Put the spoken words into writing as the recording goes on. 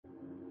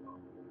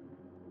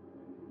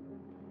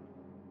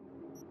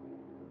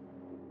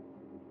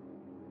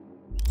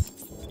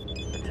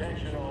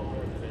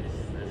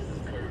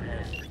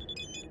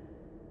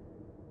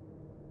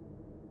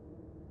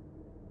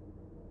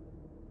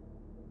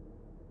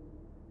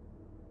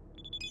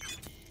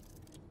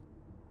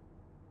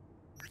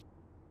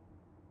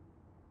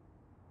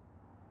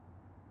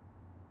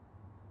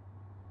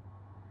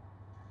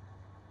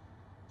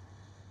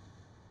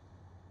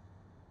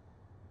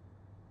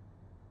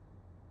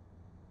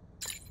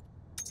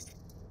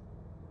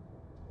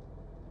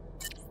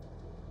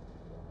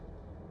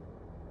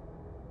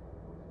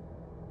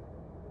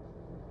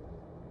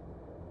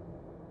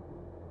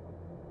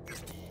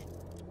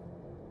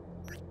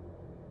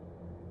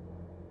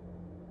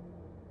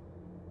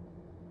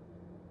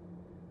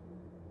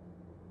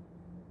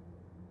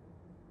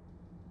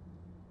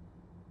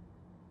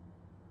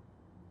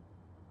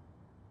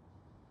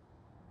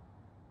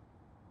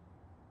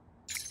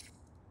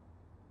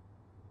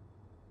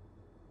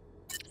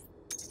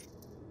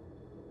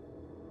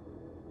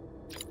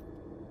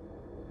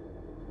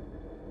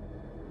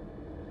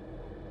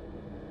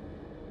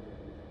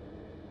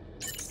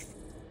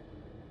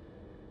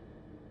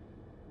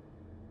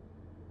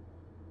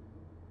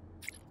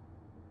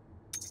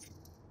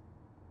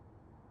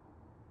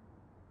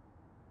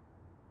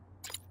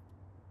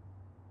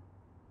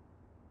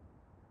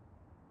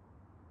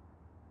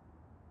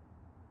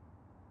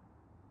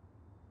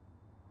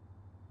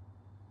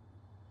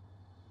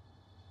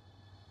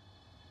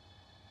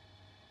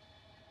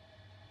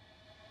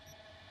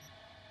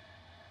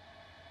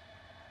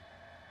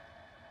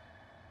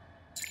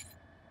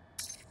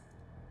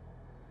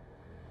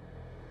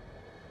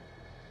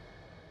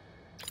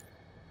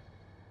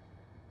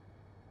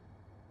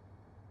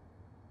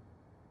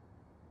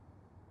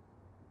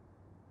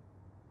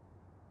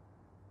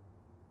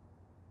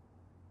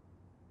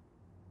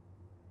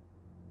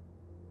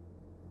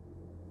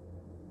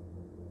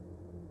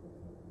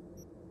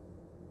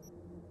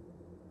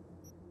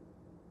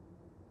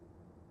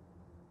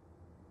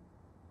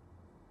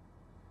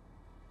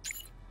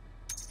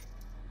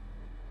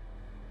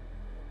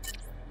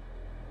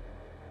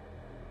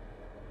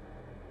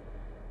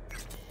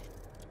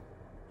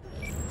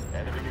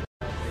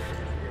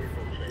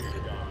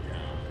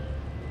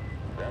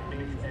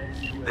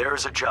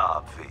There's a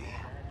job, V.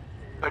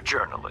 A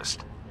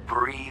journalist,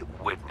 Bree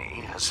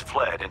Whitney, has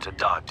fled into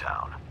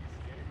Dogtown.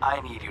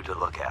 I need you to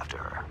look after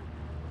her.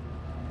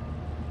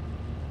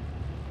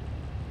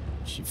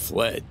 She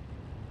fled?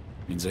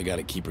 Means I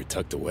gotta keep her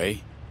tucked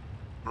away?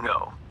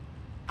 No.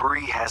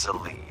 Bree has a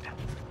lead.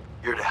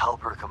 You're to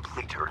help her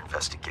complete her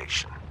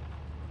investigation.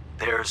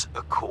 There's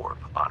a corp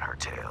on her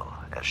tail,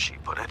 as she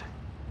put it.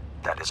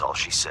 That is all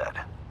she said.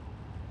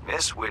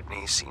 Miss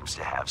Whitney seems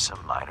to have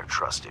some minor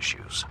trust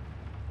issues.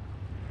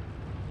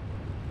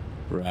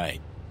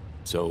 Right.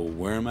 So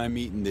where am I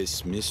meeting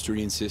this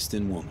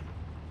mystery-insistent woman?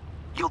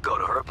 You'll go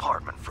to her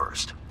apartment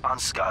first, on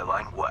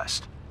Skyline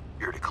West.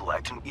 You're to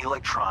collect an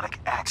electronic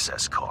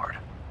access card.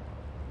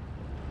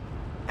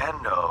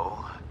 And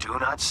no, do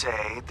not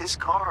say, this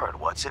card,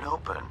 what's it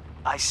open?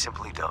 I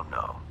simply don't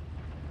know.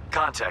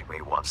 Contact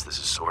me once this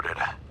is sorted.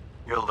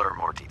 You'll learn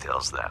more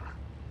details then.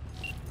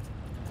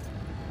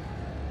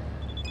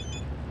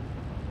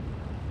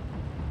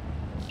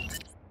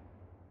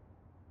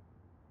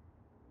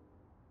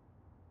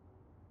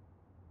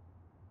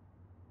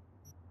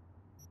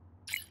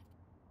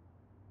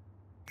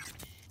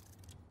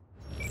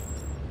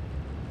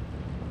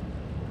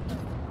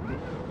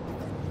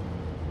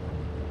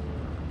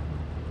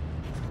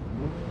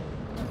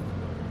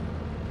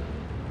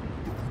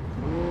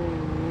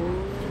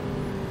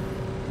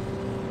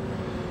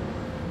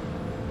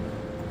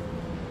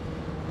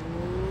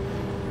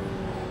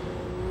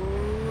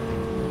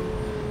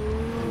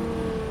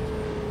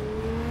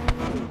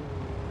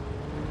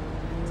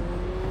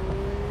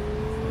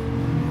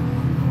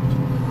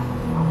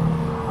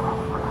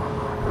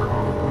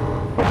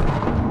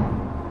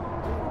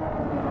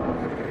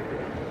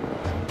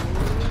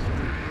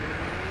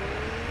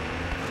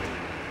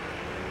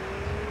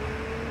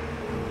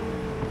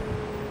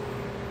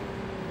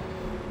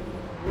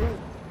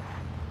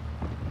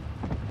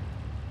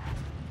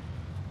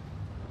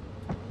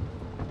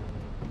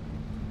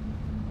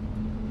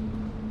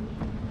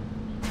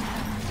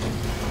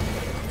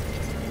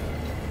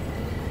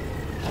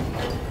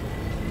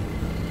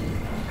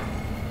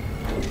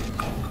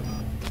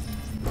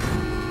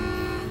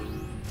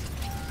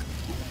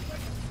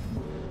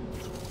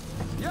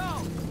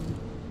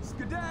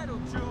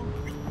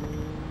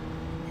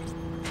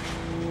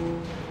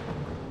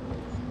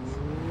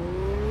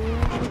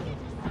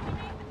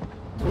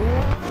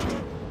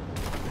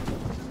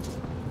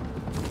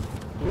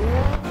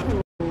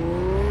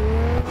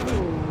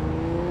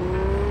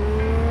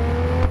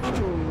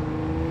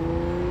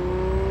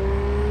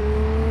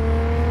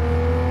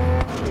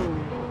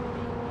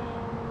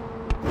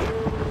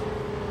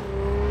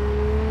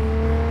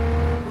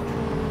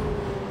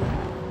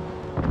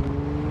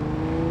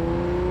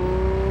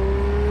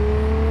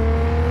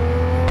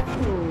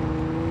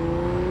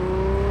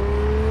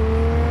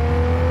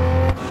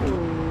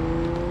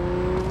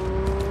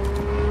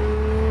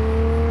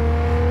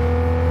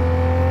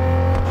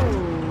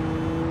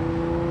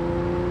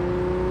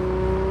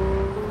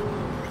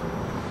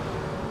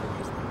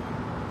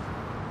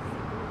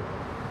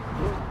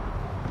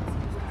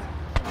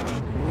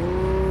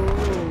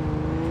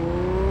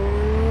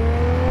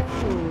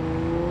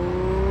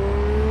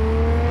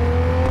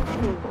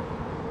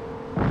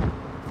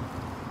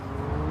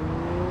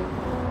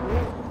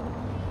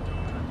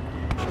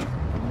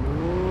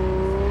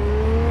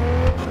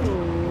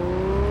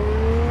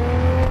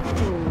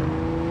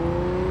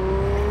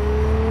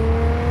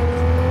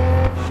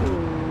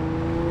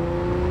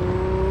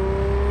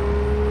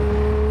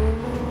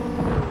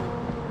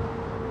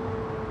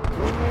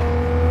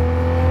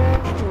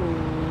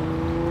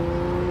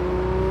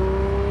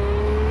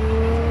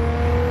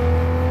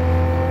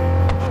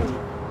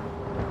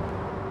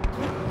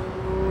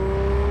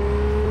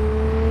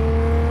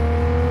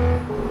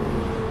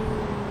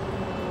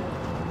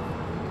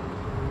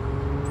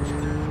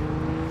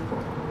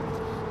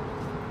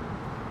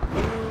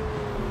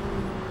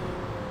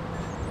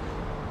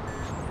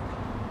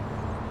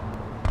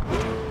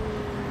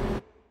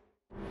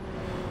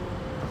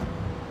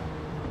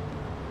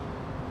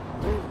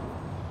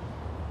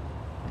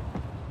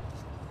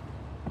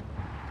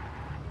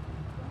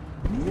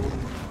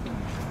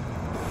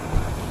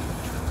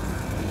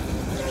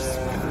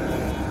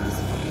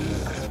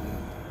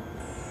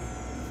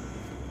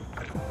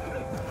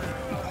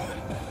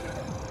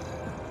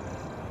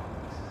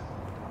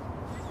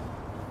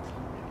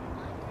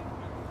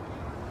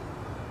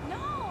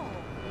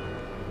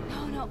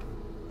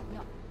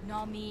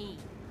 Not me.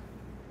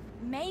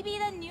 Maybe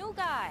the new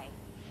guy.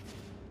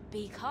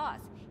 Because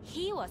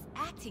he was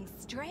acting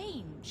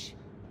strange.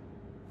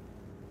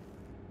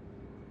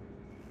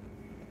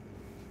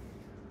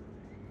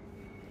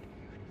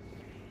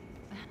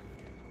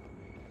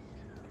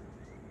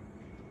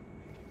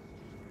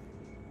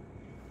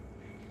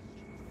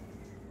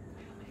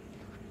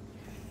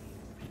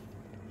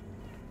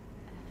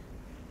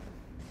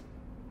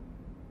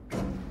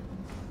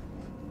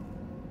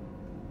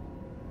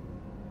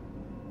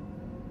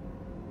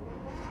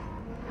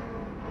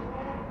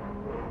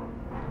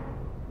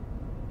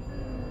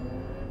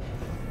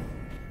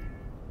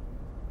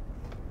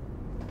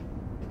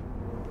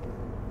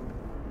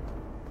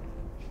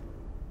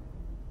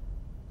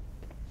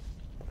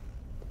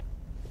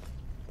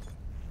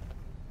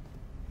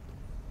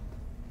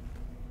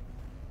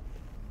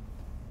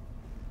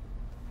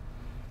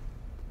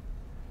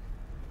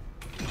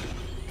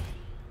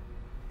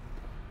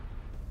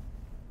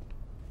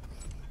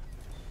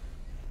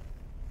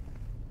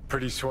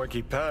 Pretty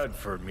swanky pad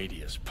for a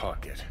media's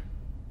pocket.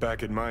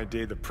 Back in my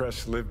day, the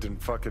press lived in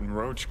fucking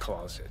roach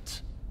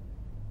closets.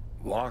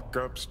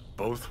 Lockups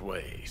both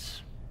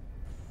ways.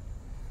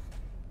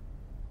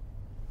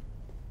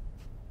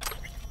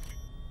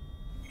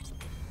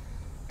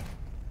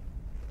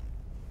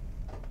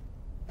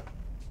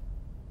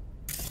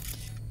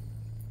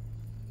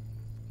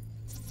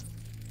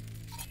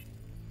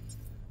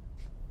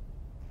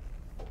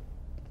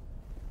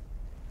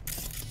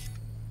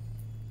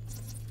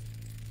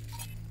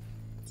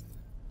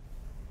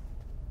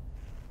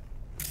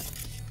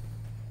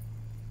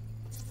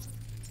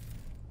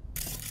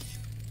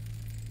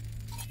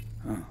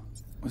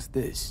 What's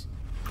this?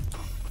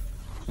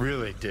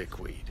 Really,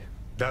 dickweed?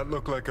 That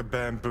looked like a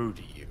bamboo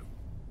to you?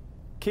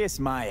 Kiss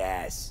my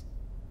ass.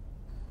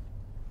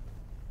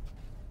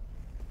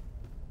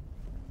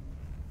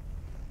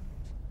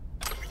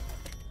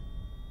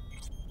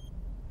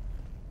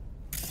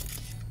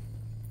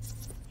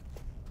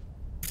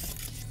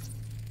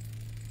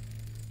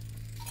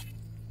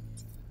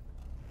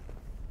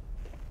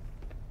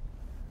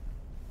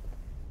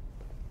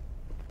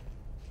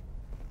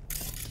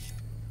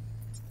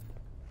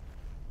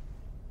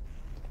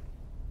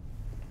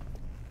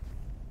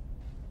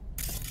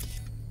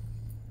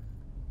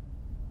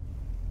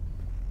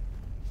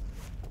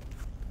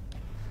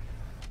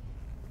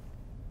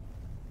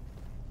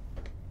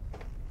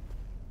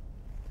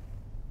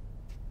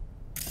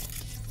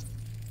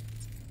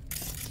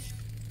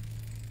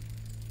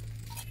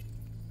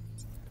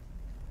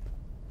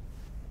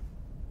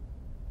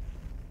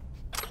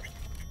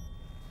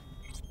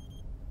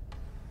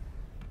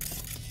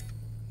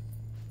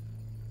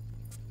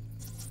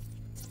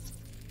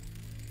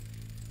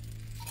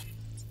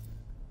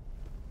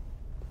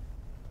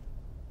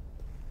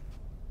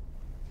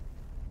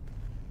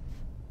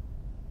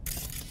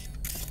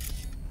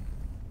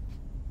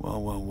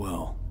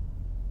 Well.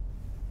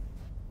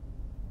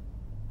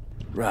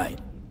 Right.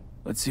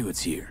 Let's see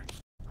what's here.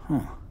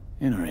 Huh.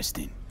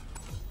 Interesting.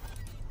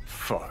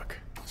 Fuck.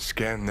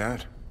 Scan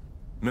that.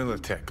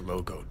 Militech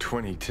logo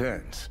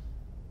 2010s.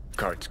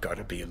 Card's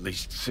gotta be at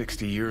least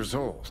 60 years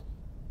old.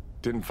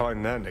 Didn't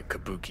find that in a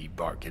kabuki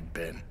bargain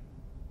bin.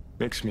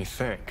 Makes me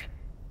think.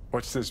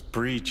 What's this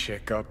Bree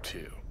chick up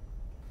to?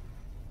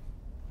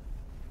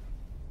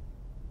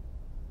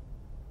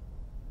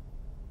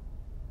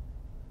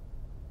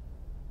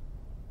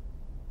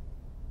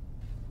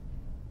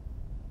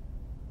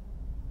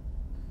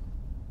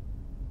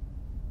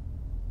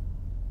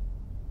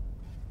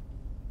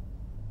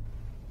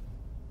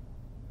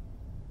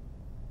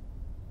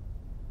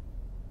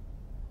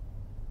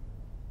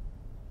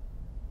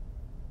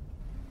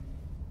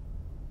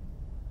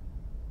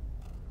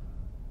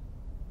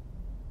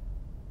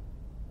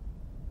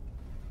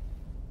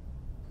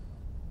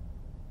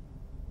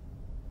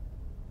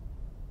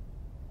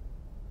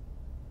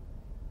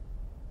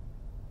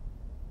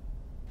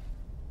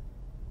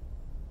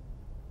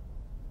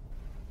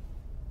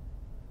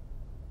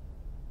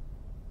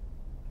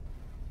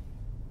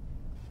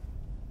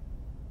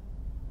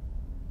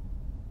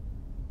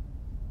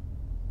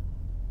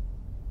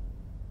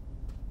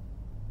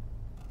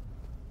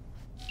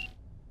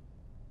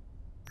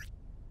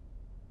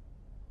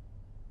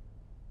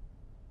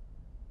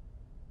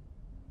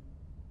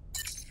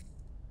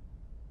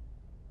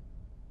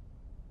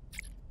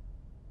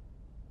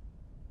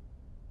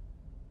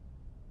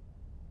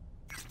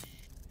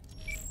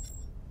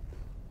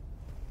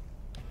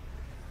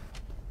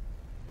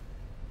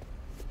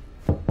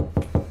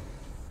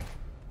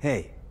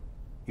 Hey,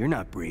 you're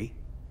not Bree.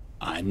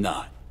 I'm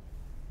not.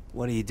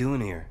 What are you doing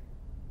here?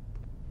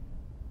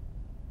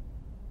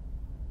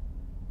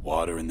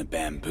 Water in the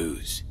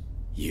bamboos.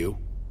 You?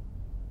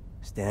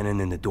 Standing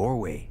in the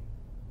doorway.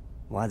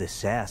 Why the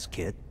sass,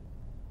 kid?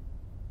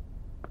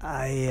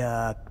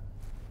 I,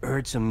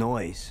 heard some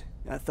noise.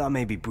 I thought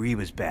maybe Bree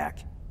was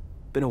back.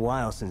 Been a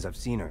while since I've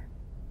seen her.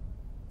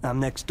 I'm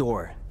next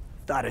door.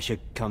 Thought I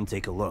should come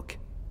take a look.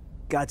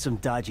 Got some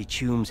dodgy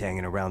chooms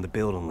hanging around the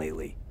building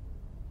lately.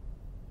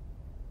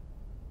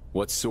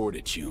 What sort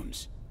of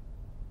chooms?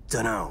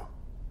 Dunno.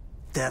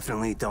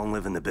 Definitely don't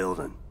live in the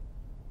building.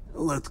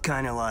 Looked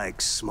kinda like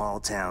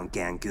small-town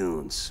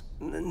gangoons.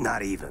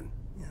 Not even.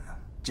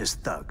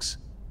 Just thugs.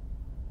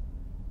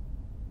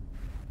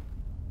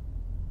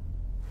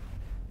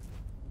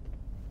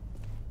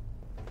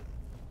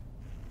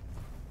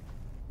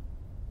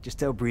 Just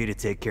tell Bree to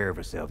take care of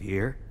herself, you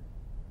hear?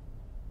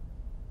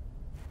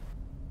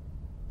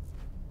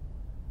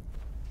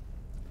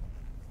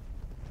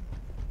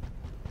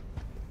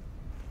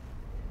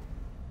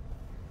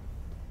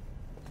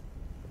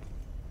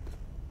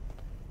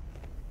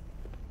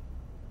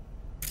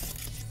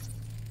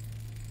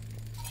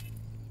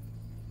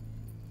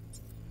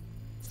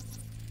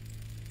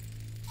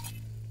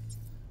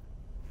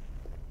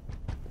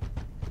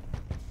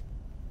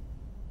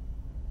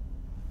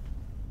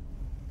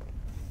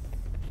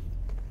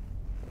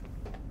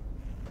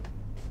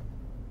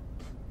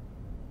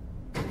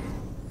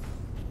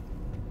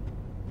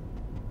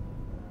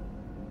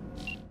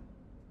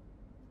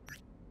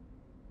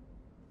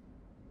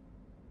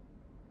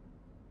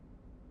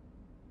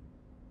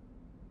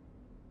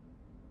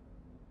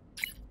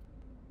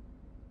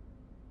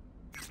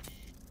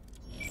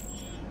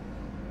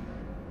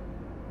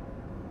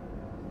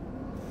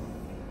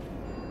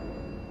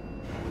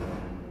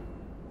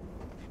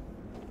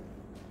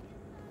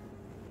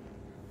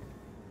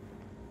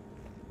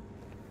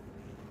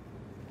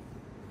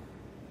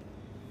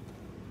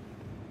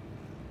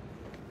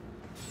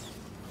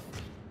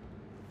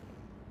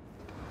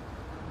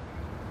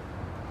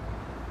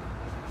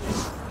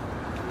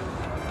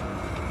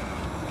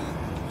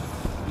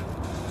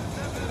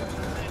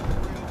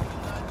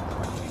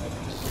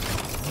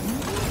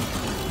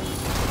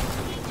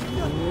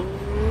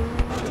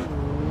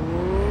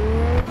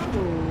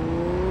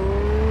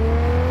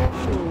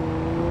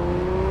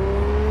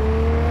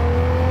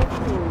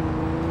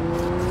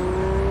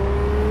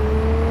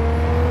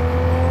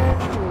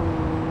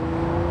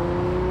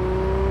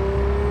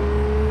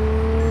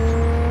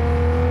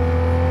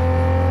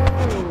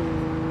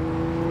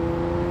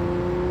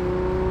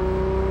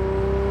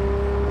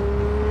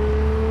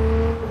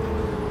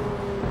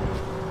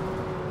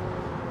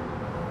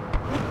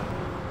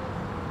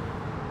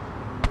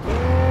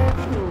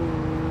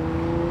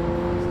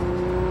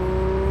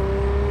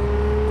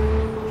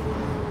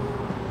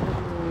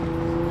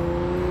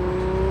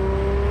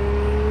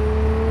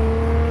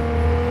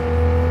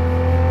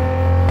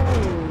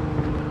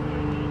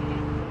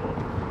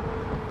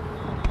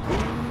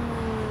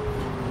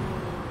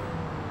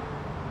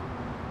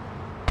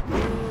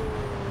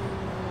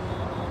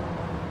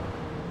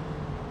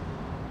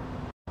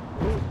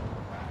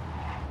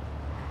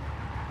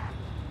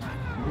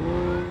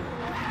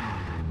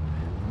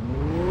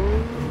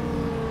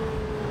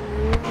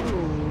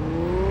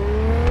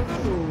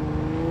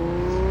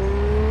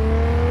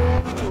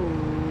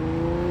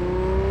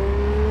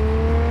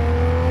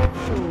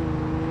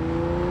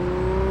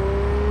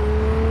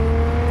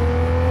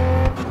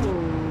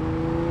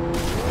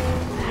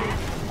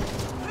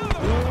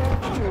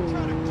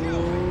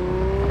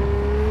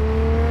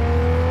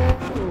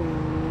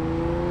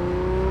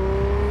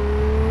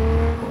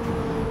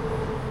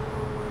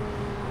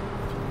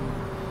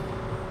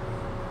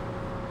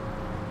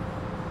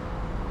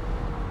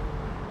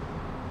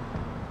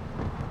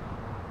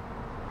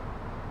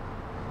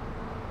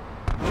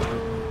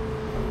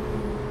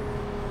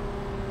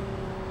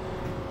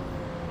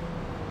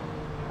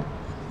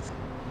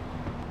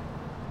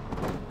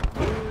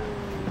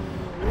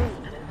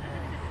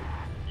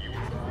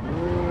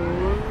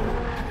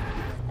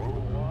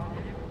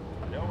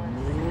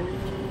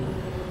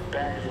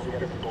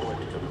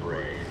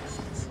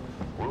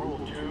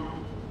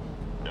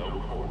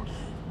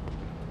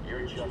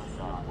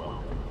 not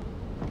welcome.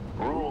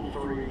 Rule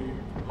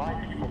 3, my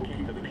people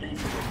keep the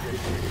peace of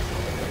distance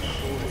as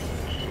short as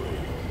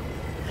security.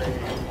 They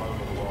are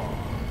the law.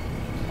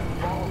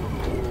 Follow the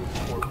rules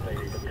or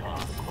face the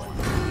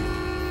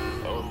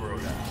consequences. Over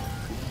and out.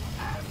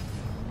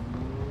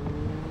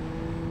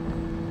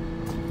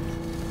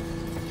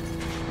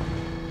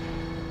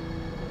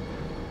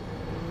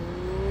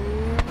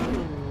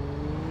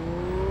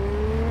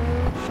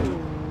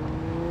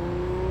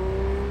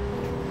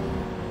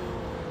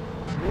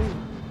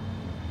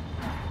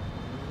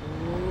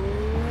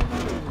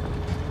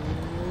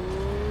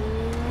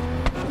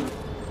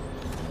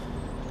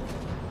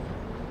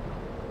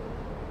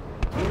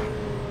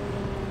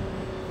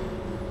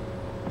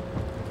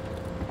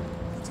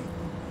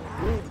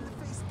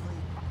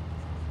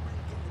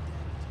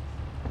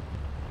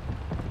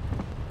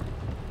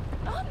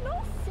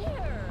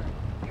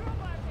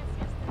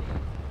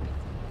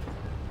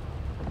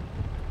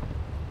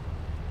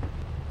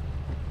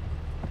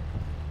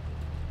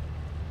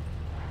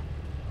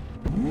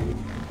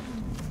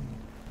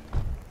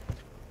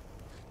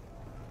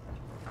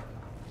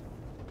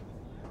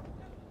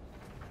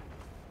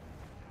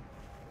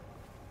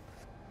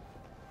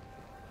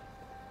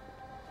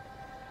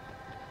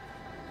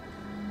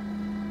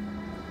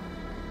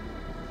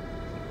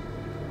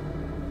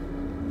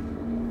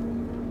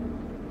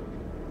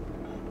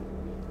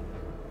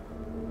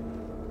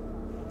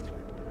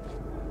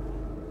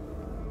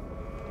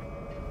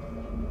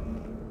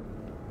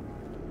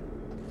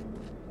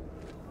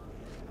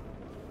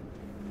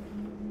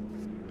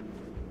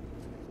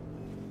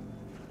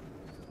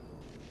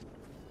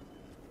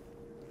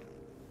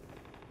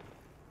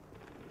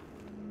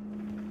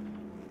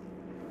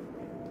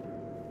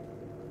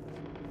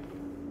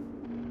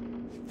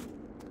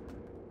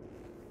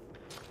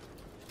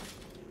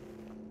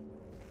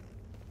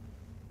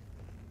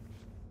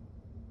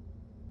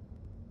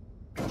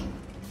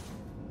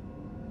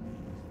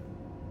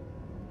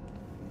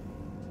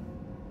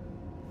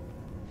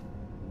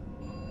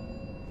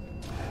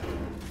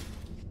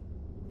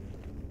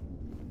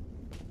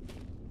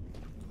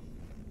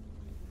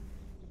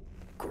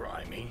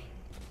 Grimy.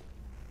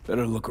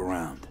 Better look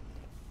around.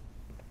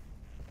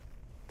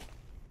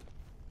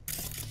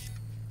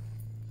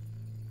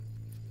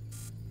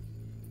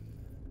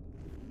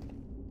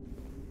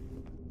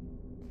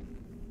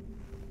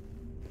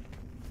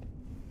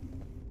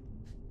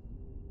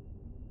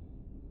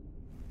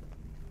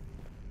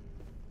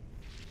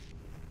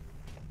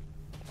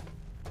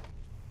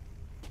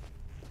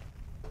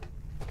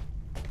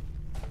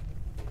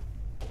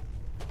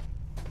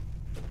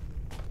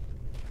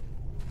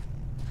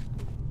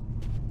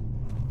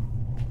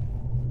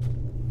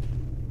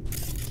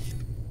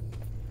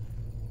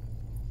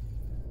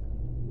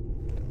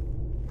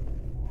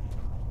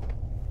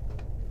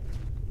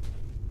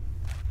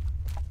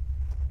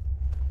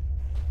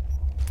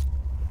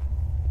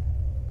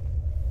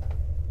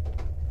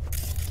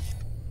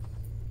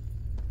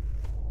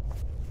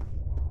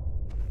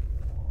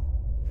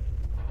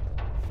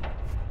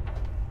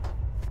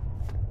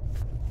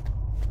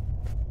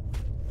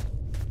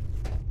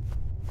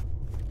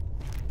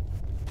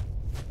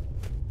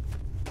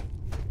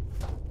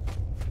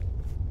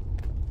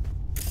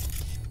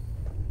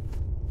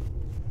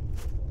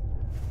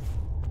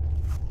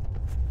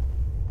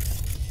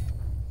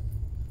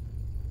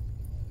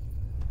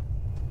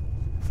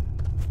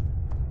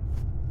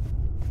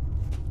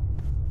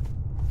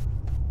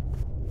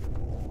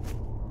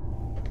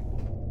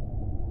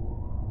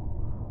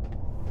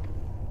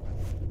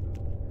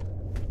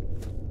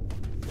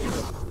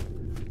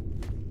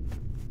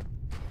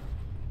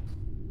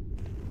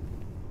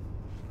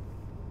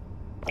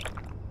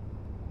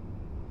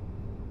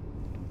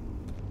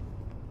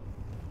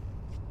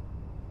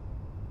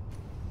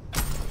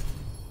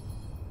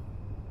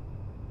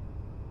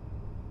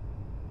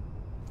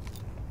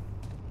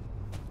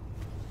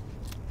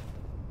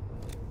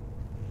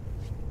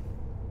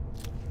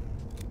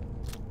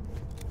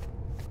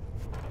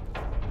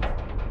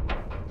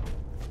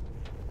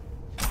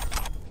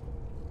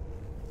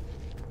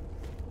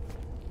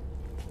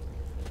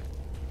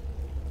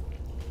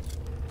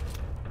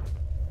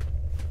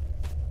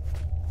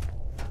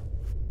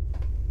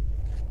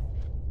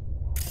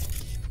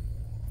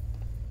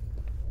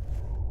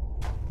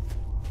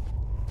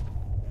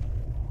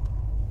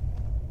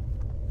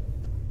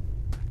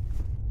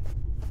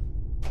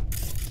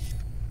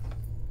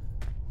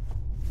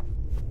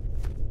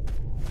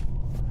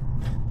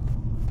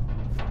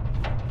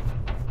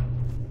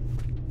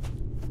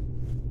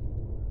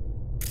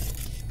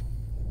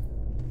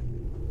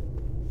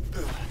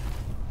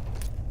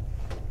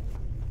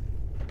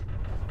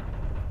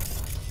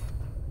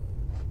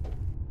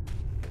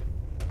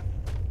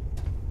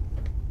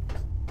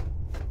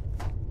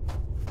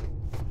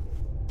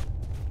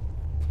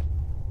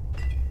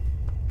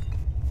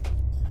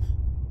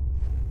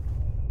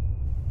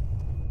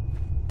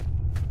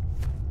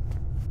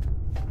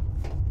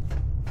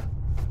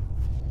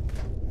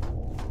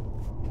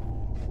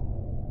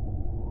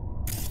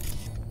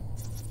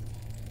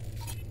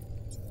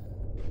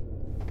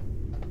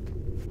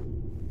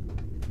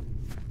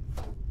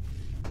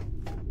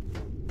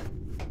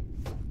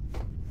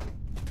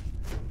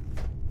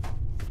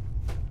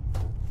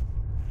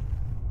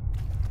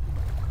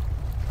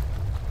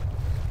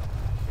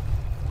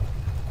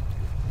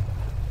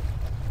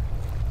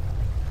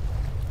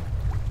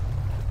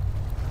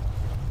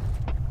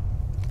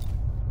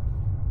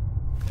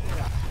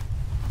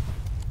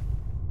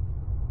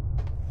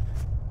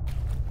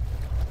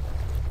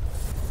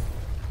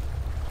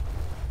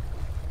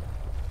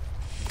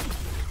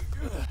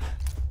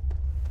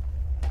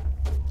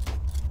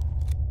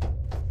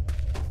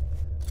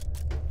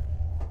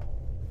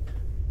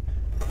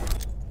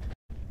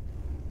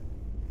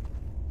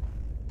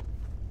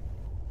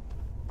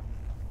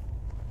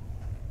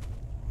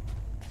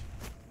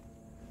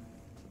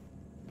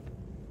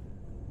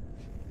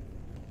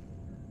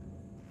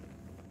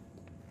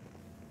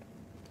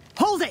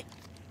 Hold it!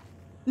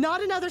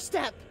 Not another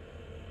step!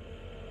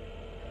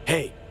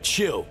 Hey,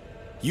 chill.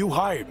 You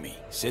hired me.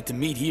 Said to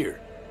meet here.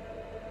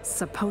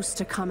 Supposed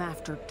to come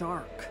after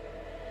dark.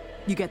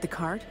 You get the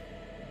card?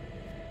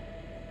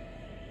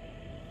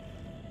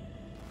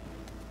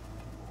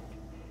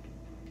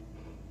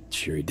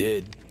 Sure he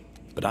did.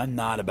 But I'm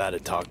not about to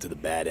talk to the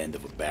bad end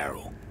of a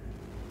barrel.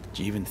 Did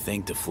you even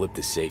think to flip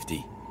the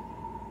safety?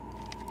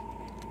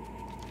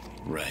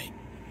 Right.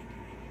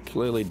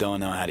 Clearly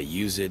don't know how to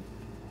use it.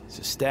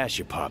 So stash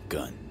your pop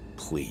gun,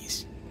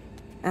 please.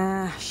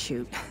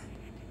 Shoot.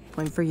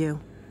 Point for you.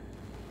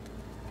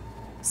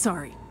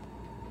 Sorry.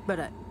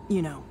 But,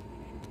 you know,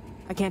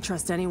 I can't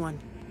trust anyone.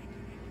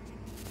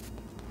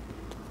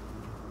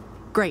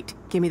 Great.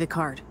 Give me the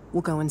card.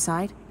 We'll go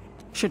inside.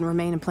 Shouldn't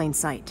remain in plain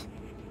sight.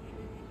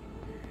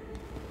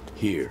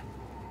 Here.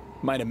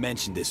 Might have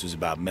mentioned this was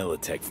about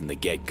Militech from the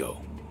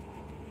get-go.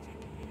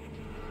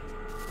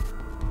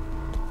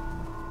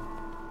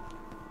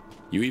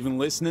 You even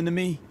listening to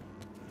me?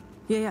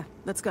 Yeah,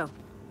 let's go.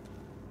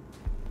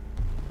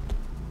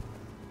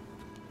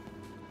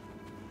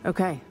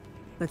 Okay,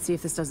 let's see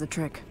if this does the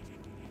trick.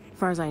 As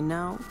far as I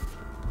know,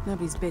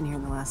 nobody's been here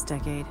in the last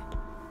decade.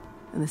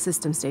 And the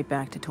systems date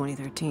back to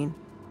 2013.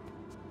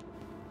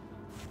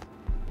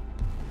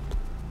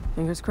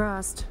 Fingers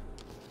crossed.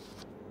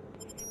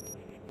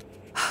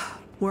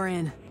 We're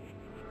in.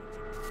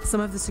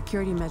 Some of the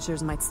security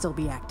measures might still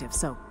be active,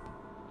 so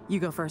you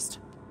go first.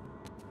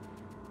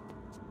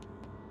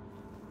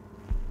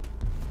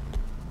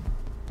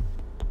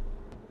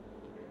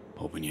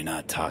 Hoping you're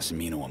not tossing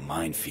me into a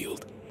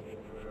minefield.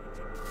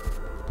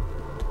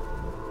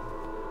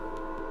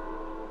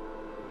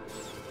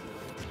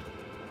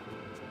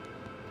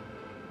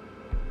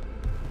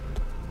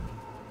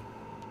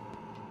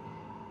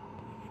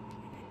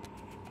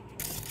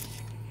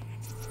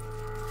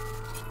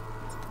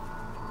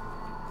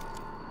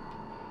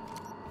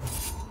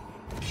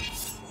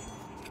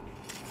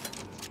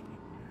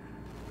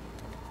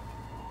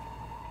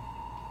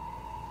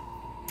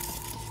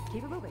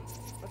 Keep it moving.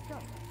 Let's go.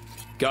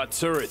 Got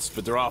turrets,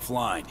 but they're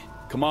offline.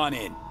 Come on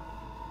in.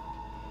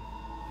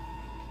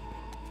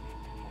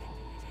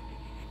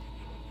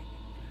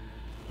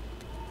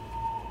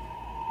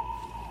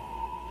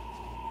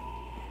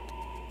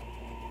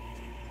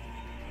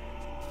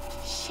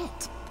 Shit.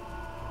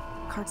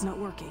 Card's not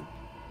working.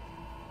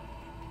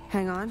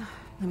 Hang on.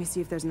 Let me see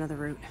if there's another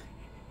route.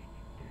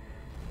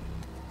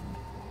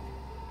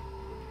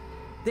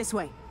 This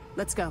way.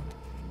 Let's go.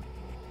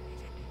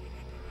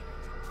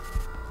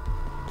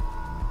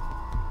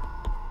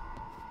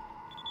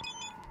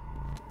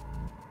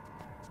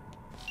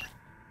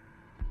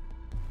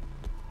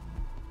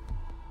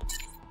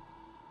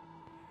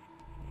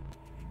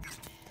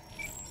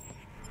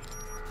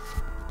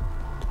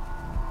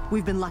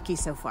 We've been lucky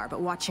so far,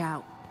 but watch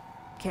out.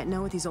 Can't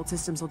know what these old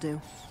systems will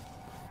do.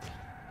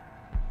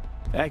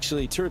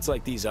 Actually, turrets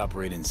like these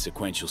operate in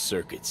sequential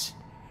circuits.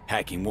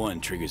 Hacking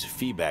one triggers a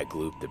feedback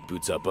loop that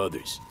boots up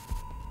others.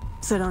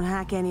 So don't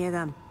hack any of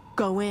them.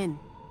 Go in.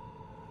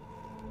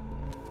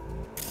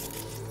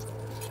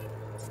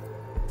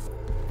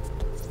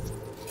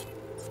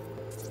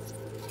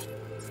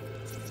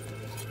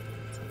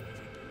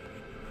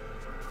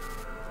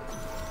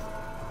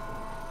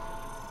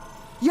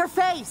 Your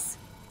face!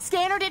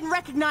 Scanner didn't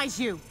recognize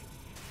you!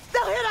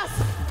 They'll hit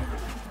us!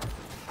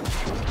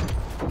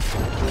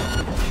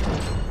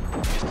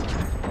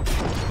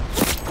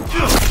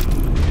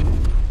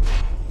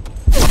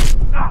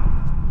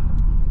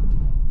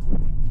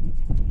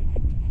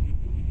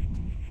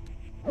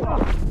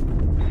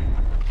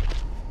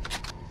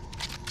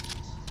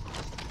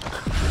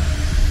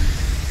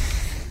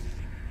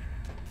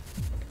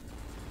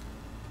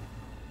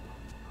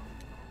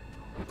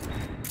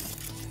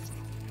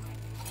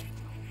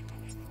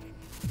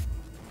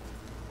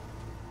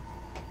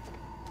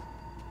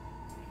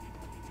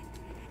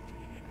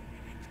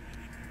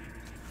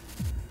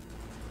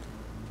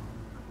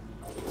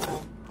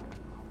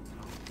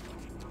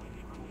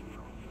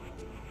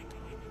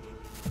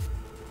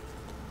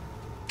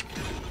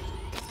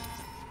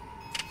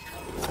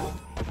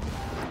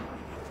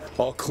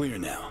 All clear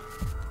now.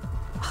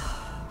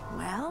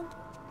 Well,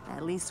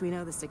 at least we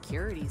know the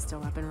security's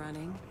still up and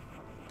running.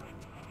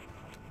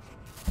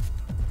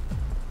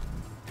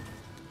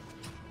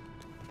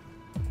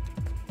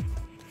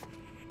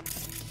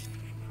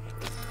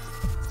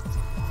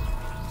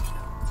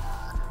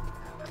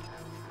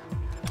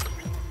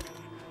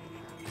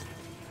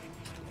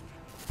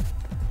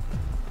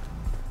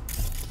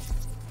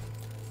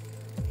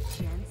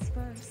 Gents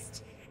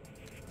first.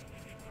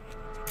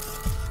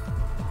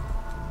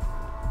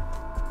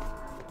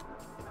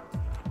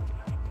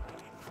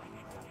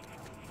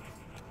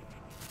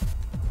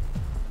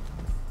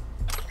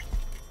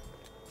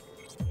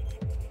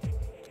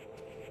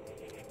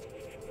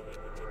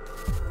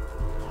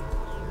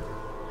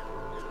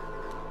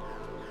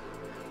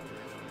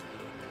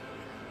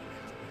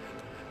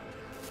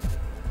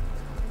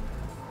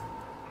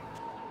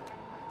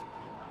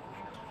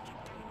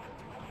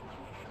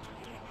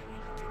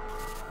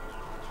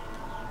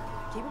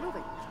 Keep it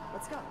moving.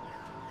 Let's go.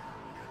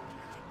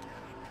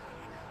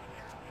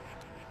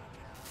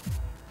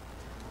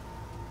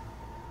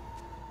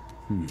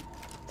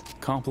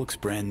 Comp looks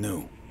brand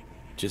new.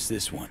 Just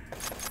this one.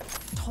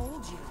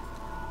 Told you.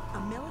 A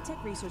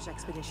Militech research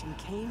expedition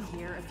came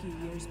here a few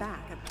years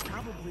back. I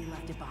probably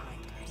left it behind.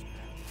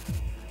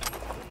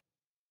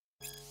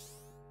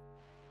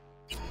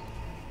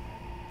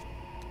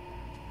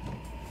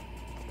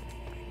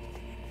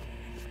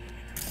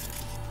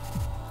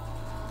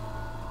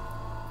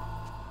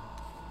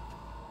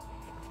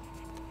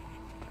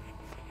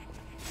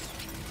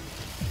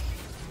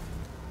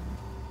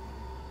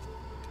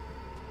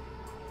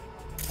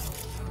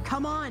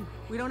 Come on!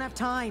 We don't have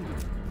time!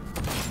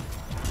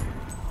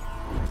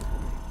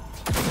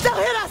 They'll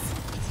hit us!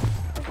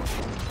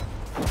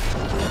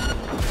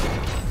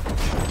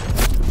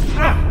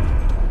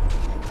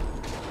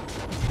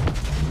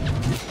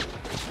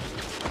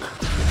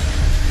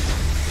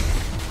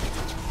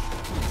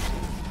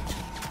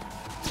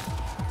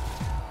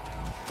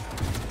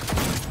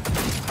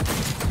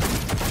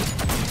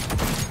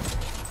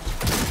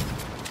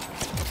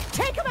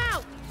 Take him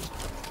out!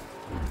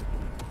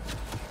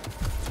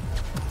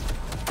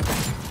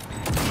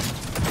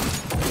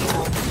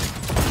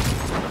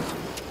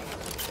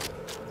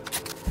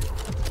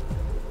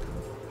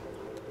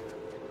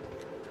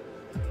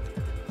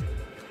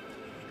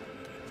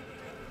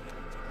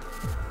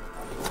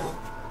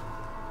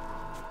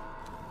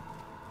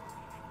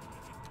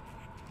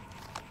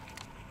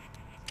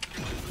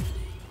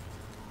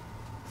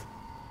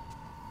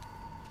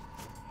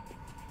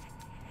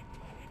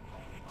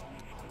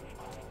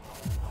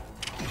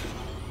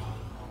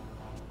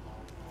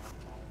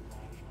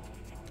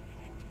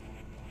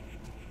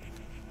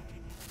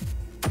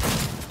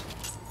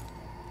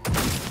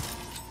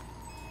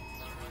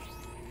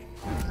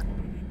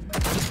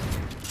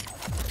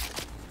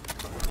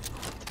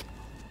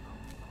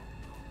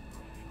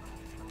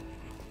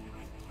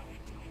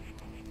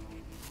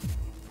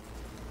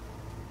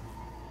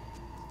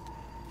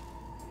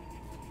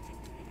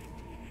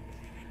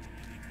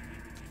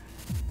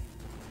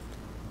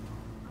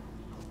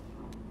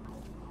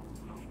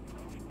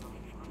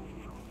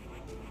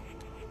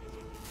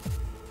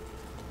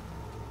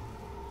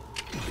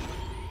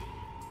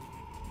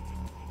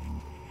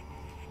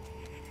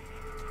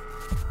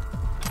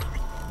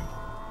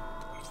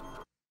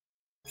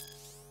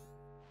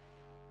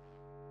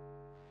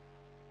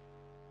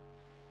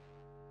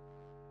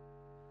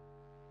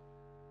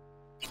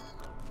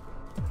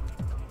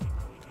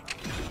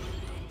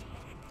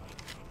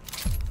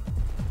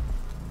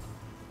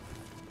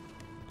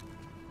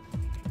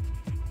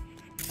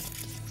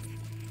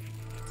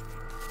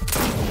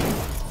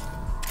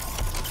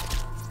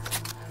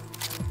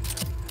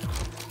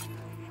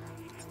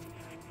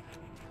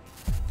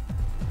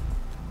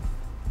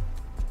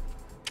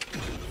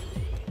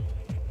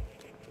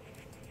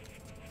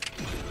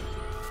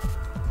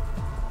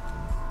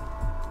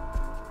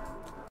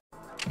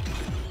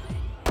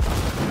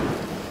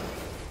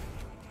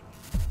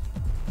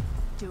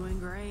 Doing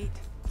great.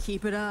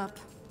 Keep it up.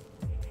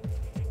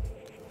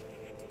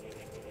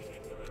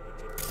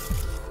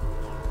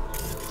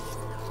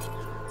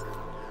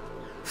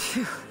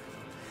 Phew.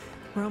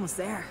 We're almost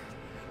there.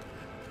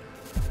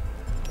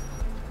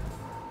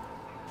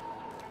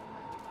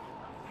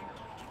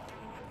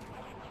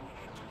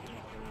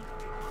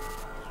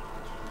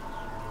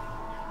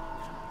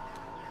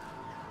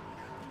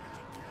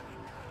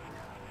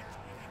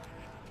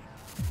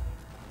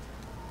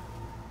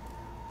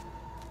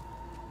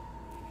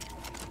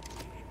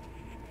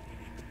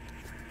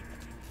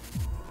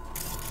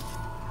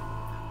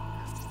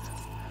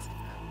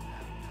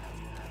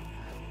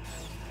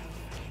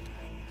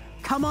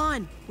 Come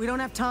on! We don't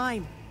have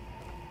time.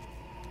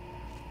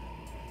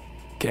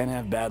 Can't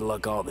have bad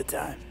luck all the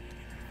time.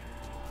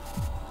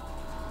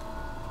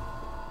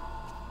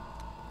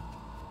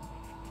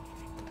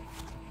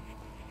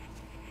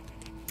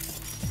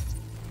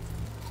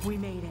 We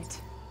made it.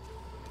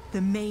 The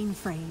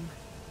mainframe.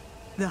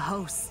 The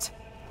host.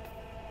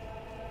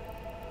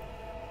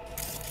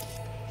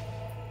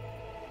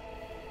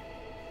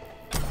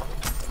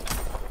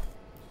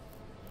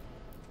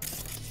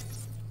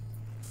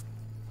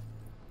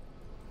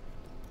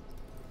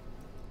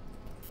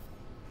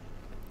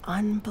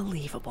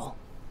 Unbelievable.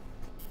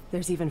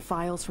 There's even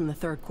files from the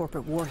Third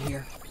Corporate War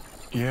here.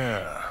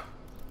 Yeah.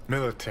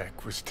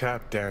 Militech was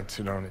tap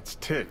dancing on its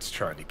tits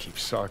trying to keep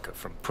Sokka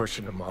from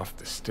pushing him off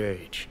the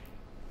stage.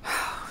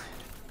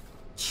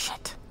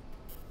 Shit.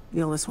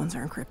 The oldest ones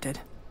are encrypted.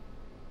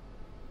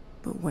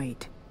 But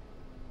wait.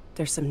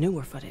 There's some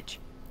newer footage.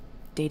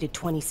 Dated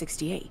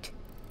 2068.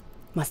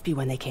 Must be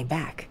when they came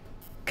back.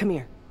 Come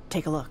here.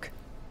 Take a look.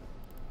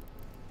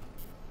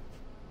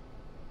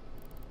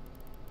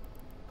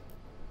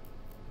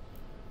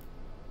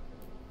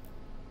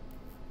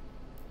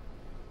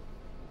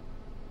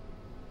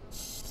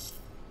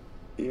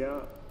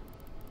 Yeah.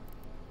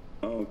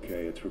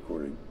 Okay, it's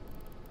recording.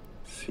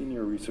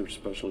 Senior Research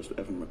Specialist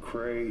Evan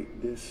McCrae,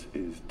 this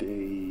is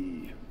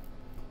day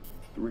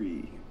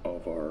 3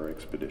 of our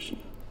expedition.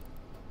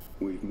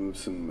 We've moved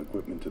some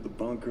equipment to the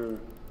bunker.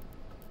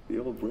 The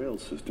old rail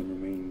system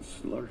remains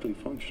largely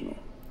functional.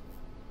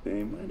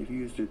 They might have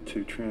used it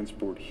to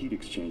transport heat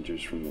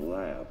exchangers from the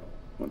lab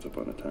once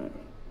upon a time.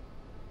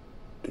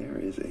 There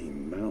is a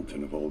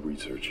mountain of old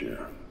research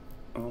here.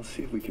 I'll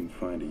see if we can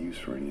find a use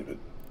for any of it.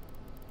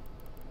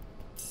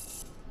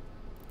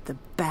 The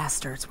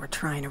bastards were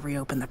trying to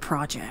reopen the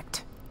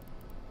project.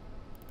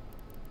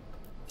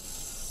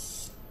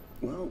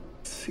 Well,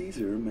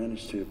 Caesar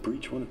managed to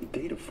breach one of the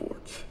data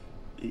forts.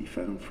 He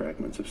found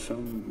fragments of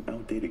some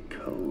outdated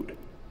code.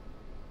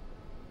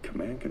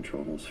 Command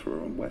controls for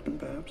a weapon,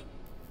 perhaps?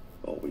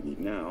 All we need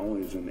now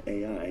is an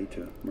AI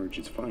to merge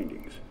its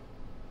findings.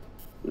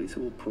 Lisa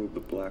will probe the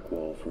black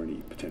wall for any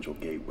potential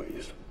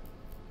gateways.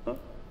 Huh?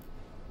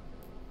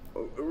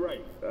 Oh,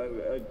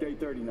 right. Day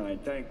 39.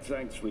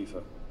 Thanks,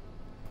 Lisa.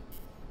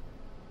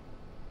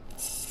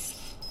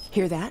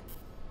 Hear that?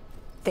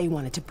 They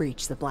wanted to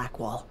breach the black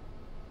wall.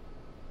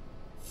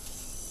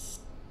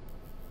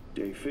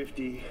 Day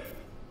 50,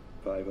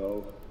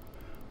 5-0.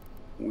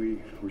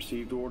 We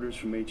received orders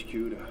from HQ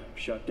to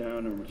shut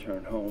down and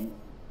return home.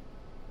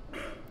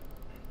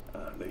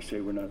 They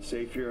say we're not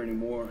safe here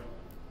anymore.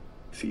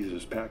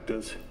 Caesar's packed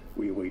us.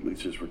 We await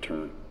Lisa's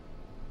return.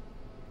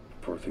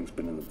 Poor thing's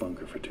been in the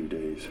bunker for 2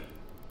 days.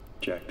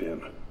 Jacked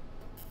in.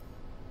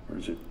 Or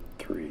is it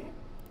 3?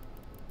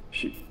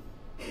 She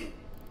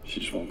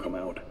just won't come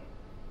out.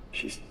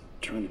 She's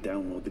trying to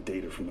download the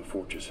data from the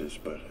fortresses,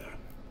 but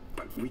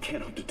we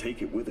can't hope to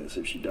take it with us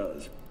if she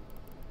does.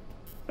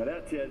 Now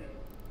that's it.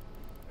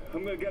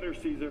 I'm gonna get her,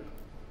 Caesar.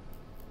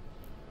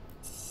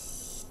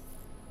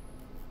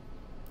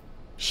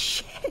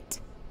 Shit!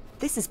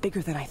 This is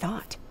bigger than I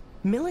thought.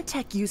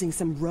 Militech using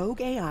some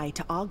rogue AI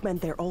to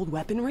augment their old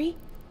weaponry?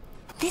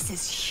 This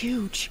is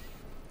huge.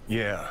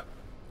 Yeah.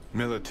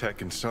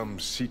 Militech and some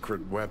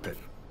secret weapon.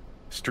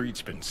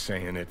 Street's been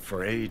saying it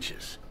for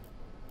ages.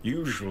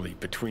 Usually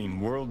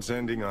between worlds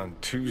ending on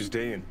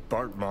Tuesday and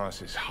Bart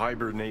Moss is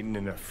hibernating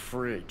in a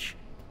fridge.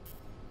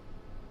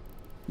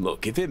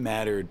 Look, if it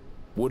mattered,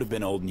 would have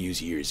been old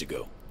news years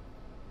ago.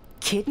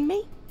 Kidding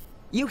me?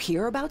 You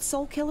hear about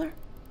Soul Killer?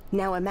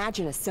 Now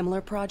imagine a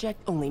similar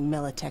project, only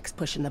Militech's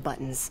pushing the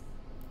buttons.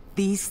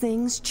 These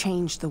things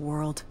change the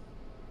world.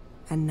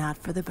 And not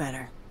for the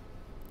better.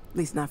 At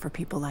least not for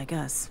people like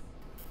us.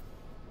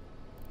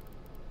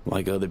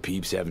 Like other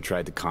peeps haven't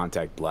tried to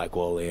contact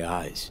Blackwall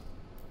AIs.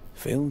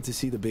 Failing to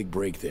see the big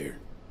break there.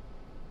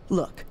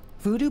 Look,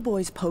 Voodoo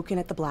Boys poking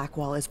at the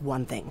Blackwall is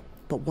one thing,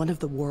 but one of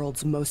the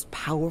world's most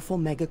powerful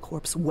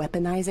megacorps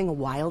weaponizing a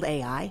wild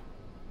AI?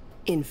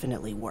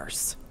 Infinitely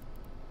worse.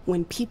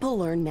 When people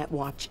learn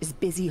Netwatch is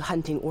busy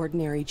hunting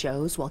ordinary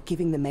Joes while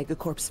giving the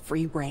megacorps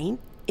free reign,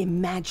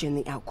 imagine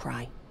the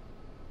outcry.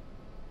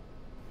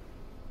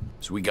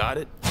 So we got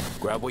it?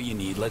 Grab what you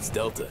need, let's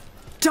Delta.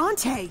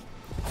 Dante!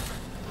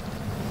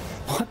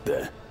 What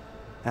the?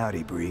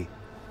 Howdy, Bree.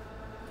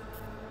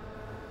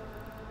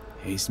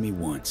 Haste me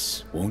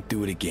once, won't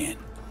do it again.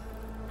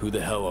 Who the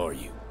hell are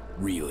you,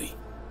 really?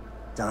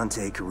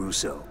 Dante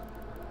Caruso.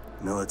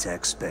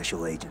 Militech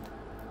Special Agent.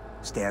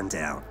 Stand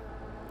down.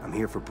 I'm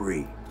here for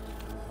Bree.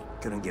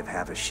 Couldn't give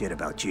half a shit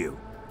about you.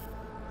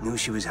 Knew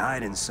she was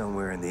hiding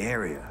somewhere in the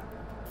area.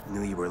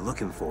 Knew you were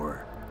looking for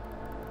her.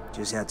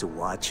 Just had to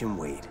watch and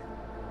wait.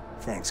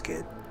 Thanks,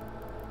 kid.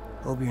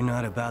 Hope you're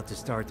not about to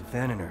start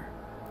defending her.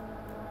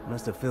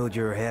 Must have filled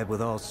your head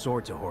with all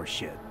sorts of horse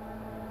shit.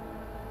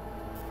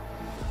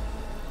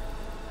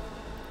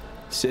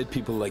 Said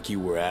people like you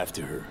were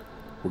after her.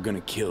 We're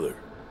gonna kill her.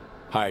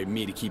 Hired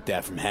me to keep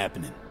that from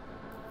happening.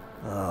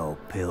 Oh,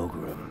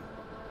 Pilgrim.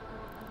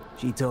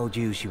 She told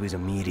you she was a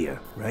media,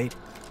 right?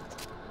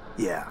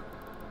 Yeah.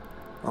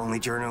 Only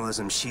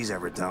journalism she's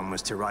ever done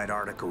was to write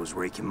articles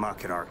raking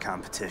muck at our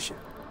competition.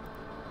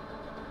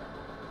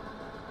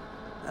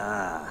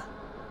 Ah.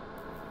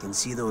 Can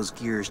see those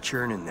gears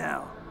churning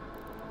now.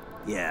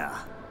 Yeah.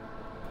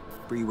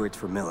 Bree worked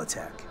for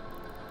Militech.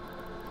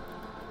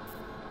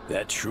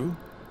 That true?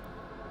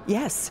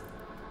 Yes.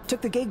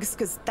 Took the gigs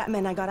because that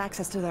meant I got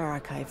access to their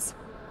archives.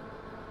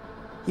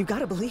 You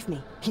gotta believe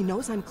me. He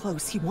knows I'm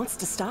close. He wants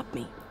to stop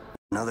me.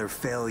 Another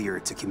failure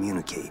to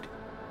communicate.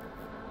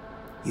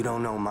 You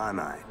don't know my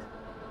mind,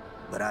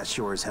 but I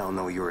sure as hell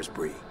know yours,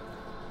 Bree.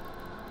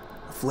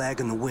 A flag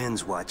in the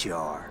wind's what you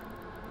are.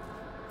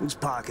 Whose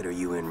pocket are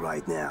you in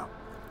right now?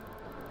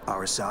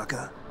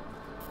 Arasaka?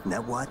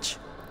 Netwatch?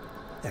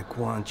 That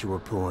quant you were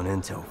pulling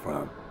intel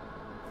from.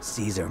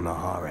 Caesar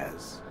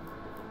Maharez.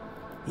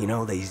 You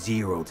know they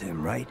zeroed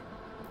him, right?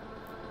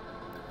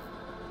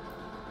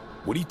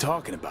 What are you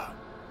talking about?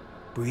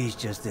 Bree's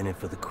just in it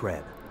for the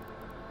cred.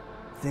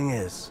 Thing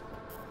is,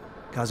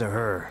 because of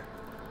her,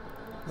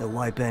 they'll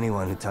wipe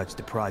anyone who touched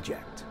the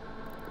project.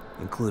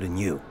 Including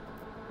you.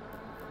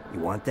 You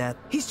want that?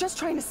 He's just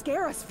trying to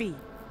scare us, V.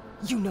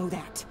 You know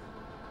that.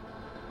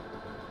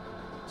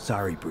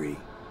 Sorry, Bree.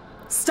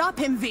 Stop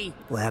him, V!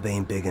 Lab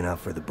ain't big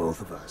enough for the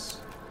both of us.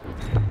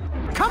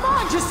 Come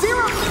on, just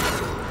zero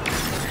him!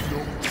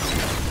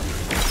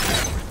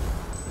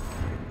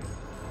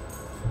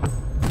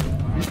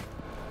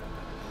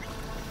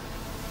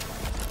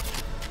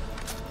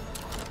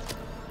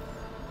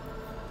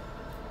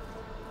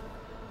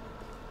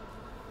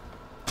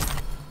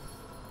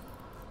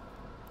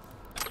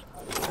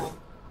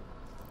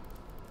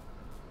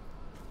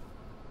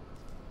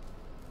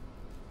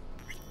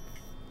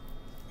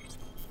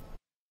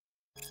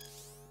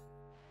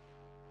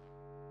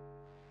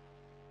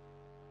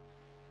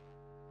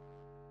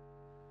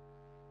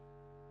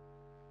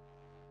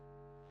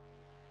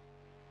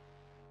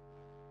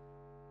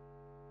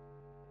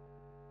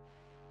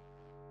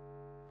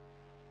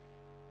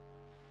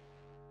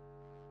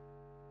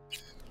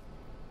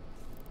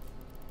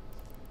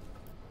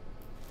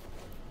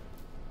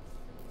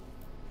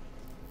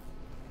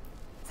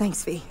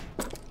 Thanks, V.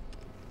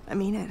 I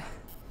mean it.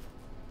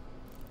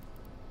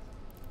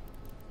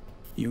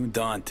 You and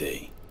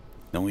Dante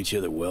know each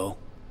other well?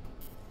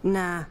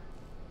 Nah.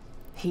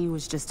 He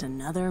was just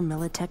another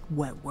Militech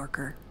wet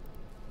worker.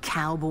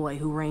 Cowboy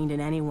who reined in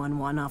anyone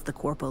one off the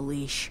corpo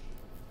leash.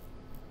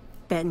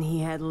 Betting he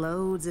had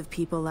loads of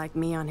people like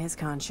me on his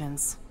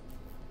conscience.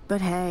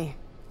 But hey,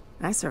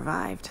 I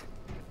survived.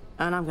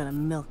 And I'm gonna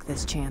milk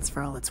this chance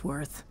for all it's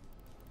worth.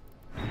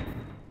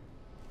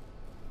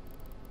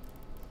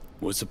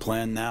 What's the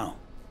plan now?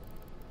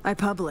 I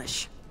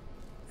publish.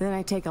 Then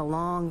I take a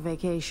long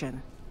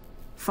vacation.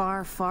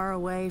 Far, far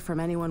away from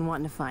anyone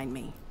wanting to find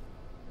me.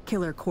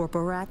 Killer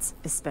corpo rats,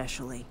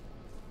 especially.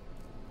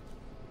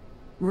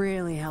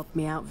 Really helped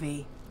me out,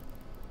 V.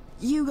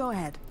 You go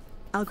ahead.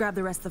 I'll grab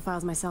the rest of the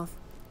files myself.